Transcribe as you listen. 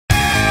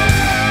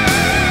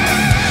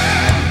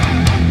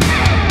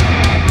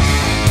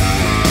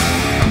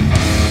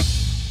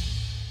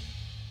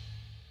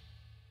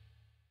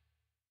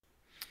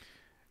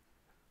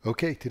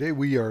Okay, today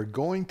we are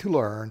going to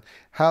learn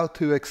how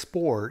to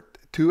export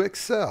to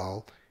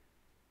Excel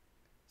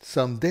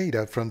some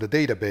data from the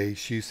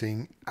database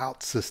using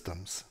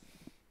Outsystems.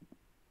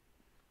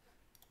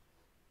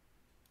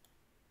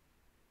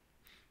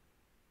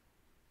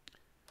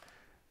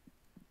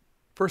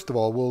 First of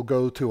all, we'll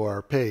go to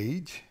our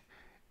page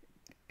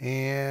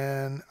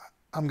and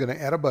I'm going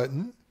to add a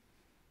button.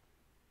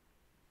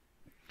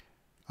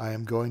 I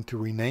am going to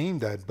rename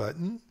that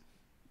button.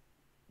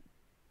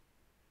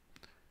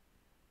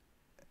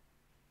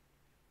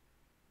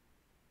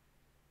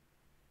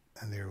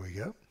 And there we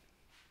go.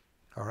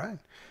 All right.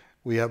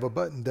 We have a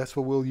button. That's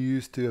what we'll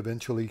use to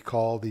eventually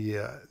call the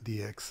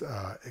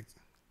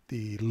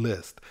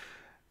list.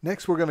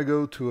 Next, we're going to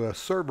go to a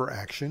server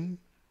action.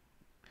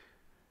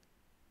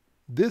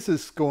 This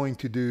is going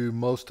to do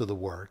most of the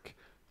work.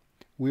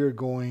 We're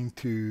going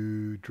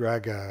to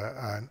drag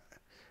an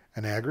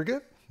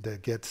aggregate, the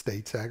get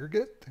states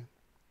aggregate,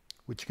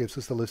 which gives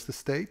us a list of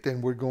state.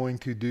 Then we're going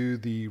to do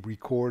the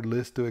record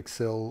list to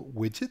Excel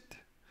widget.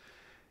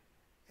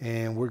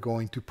 And we're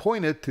going to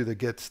point it to the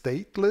get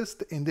state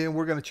list, and then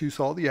we're going to choose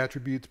all the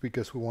attributes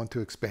because we want to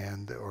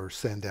expand or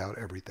send out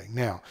everything.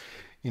 Now,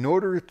 in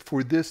order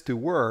for this to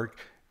work,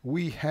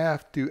 we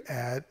have to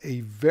add a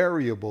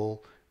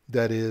variable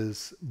that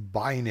is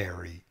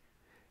binary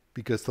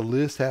because the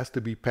list has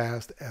to be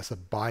passed as a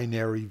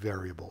binary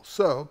variable.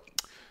 So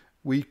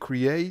we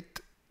create,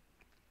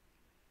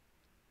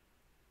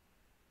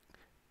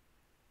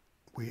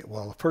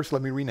 well, first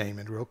let me rename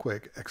it real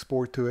quick,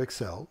 export to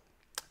Excel.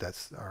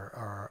 That's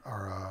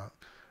our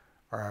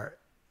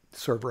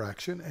server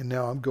action. And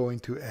now I'm going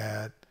to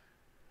add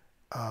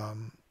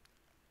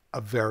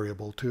a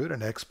variable to it,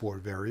 an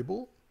export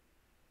variable,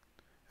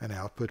 an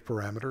output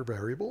parameter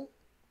variable.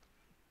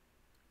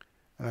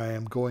 And I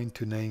am going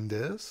to name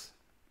this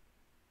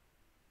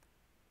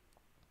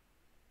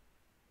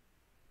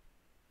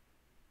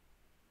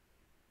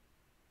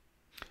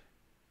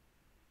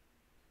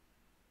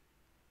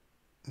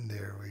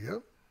there we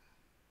go.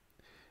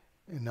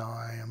 And now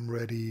I am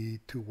ready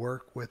to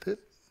work with it.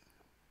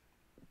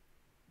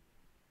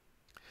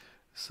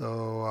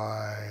 So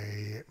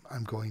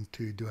I'm going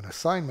to do an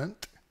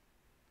assignment.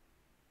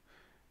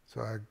 So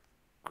I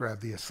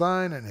grab the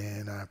assign and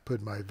then I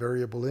put my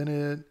variable in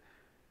it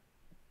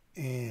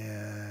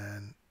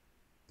and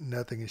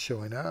nothing is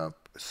showing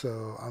up.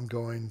 So I'm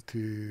going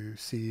to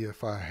see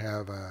if I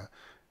have a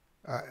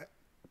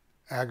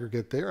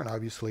aggregate there, and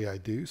obviously I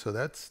do. So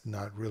that's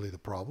not really the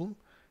problem.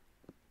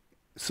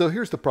 So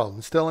here's the problem.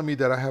 It's telling me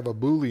that I have a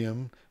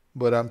Boolean,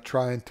 but I'm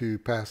trying to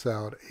pass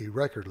out a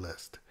record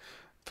list.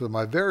 So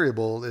my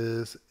variable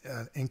is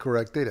an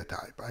incorrect data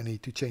type. I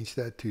need to change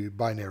that to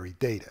binary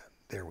data.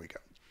 There we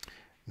go.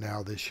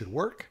 Now this should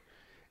work.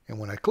 And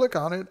when I click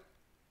on it,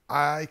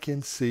 I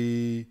can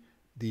see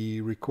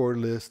the record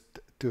list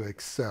to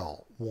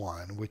Excel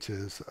 1, which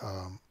is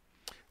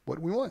what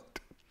we want.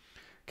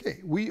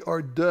 Okay, we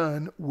are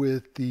done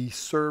with the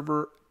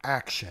server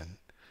action.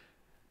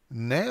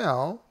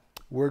 Now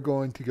we're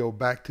going to go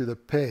back to the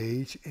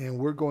page and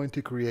we're going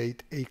to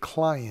create a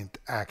client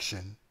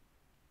action.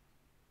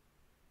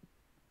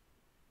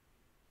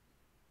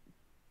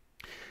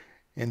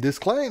 And this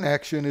client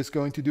action is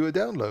going to do a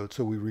download.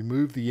 So we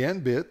remove the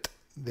end bit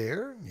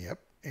there, yep,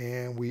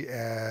 and we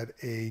add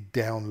a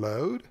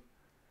download.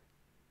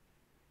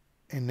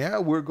 And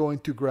now we're going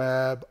to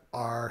grab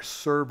our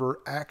server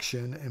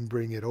action and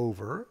bring it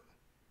over.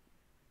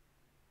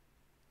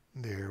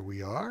 There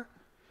we are.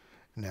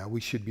 Now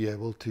we should be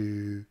able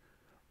to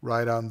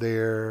write on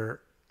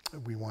there,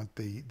 we want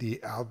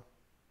the out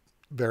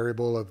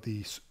variable of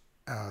the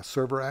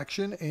server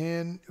action,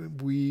 and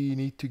we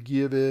need to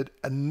give it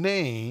a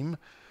name.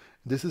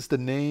 This is the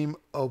name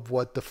of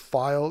what the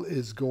file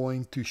is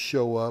going to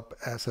show up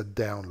as a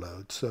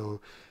download. So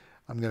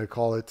I'm going to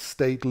call it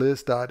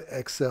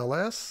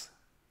statelist.xls.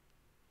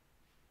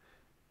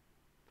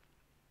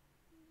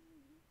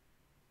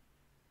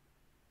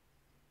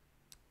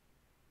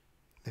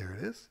 There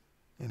it is,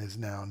 and is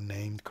now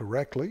named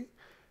correctly.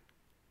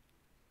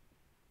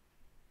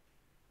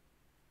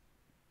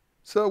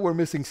 So we're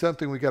missing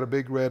something. We got a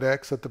big red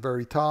X at the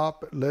very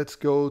top. Let's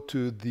go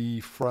to the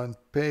front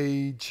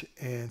page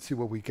and see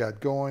what we got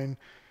going.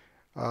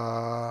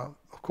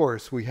 Of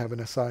course, we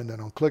haven't assigned an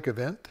onClick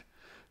event.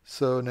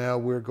 So now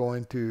we're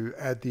going to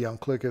add the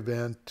onClick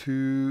event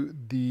to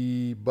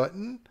the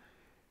button.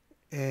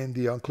 And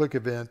the onClick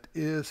event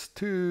is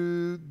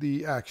to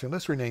the action.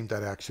 Let's rename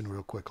that action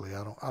real quickly.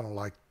 I don't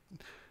like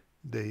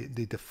the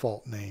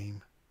default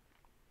name.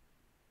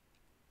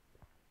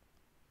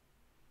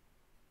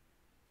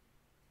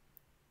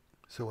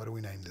 So what do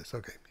we name this?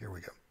 Okay, here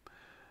we go.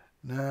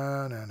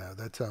 No,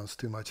 that sounds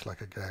too much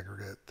like a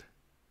aggregate.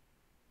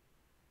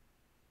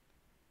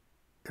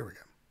 Here we go.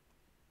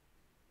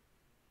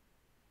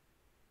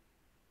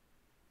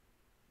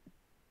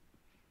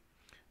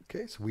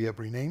 Okay, so we have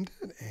renamed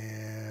it,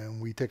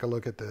 and we take a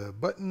look at the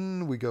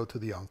button. We go to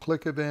the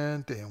onClick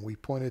event, and we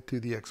point it to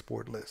the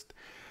export list.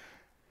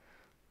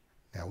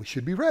 Now we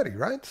should be ready,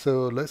 right?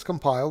 So let's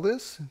compile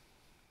this.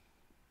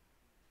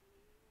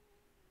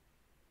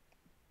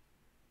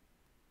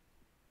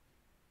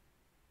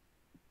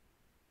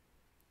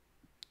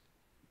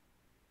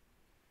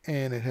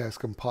 and it has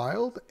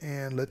compiled,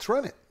 and let's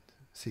run it.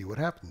 See what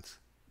happens.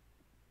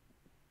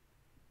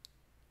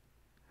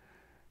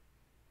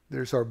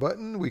 There's our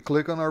button. We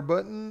click on our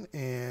button,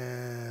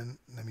 and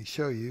let me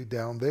show you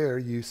down there.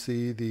 You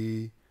see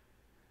the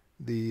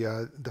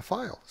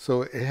file.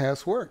 So it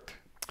has worked.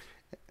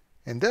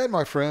 And that,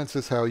 my friends,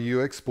 is how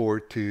you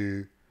export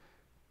to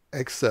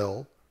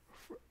Excel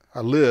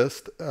a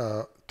list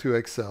to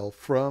Excel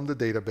from the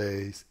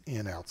database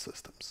in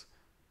Outsystems.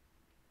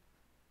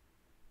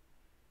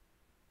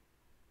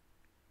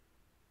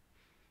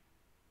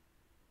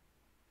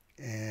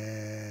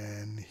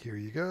 And here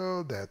you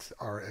go. That's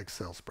our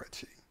Excel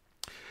spreadsheet.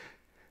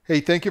 Hey,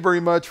 thank you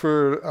very much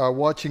for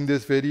watching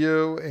this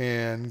video,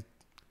 and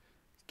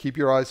keep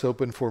your eyes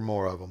open for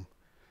more of them.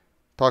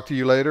 Talk to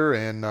you later,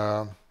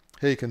 and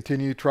hey,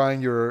 continue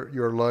trying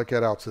your luck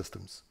at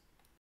Outsystems.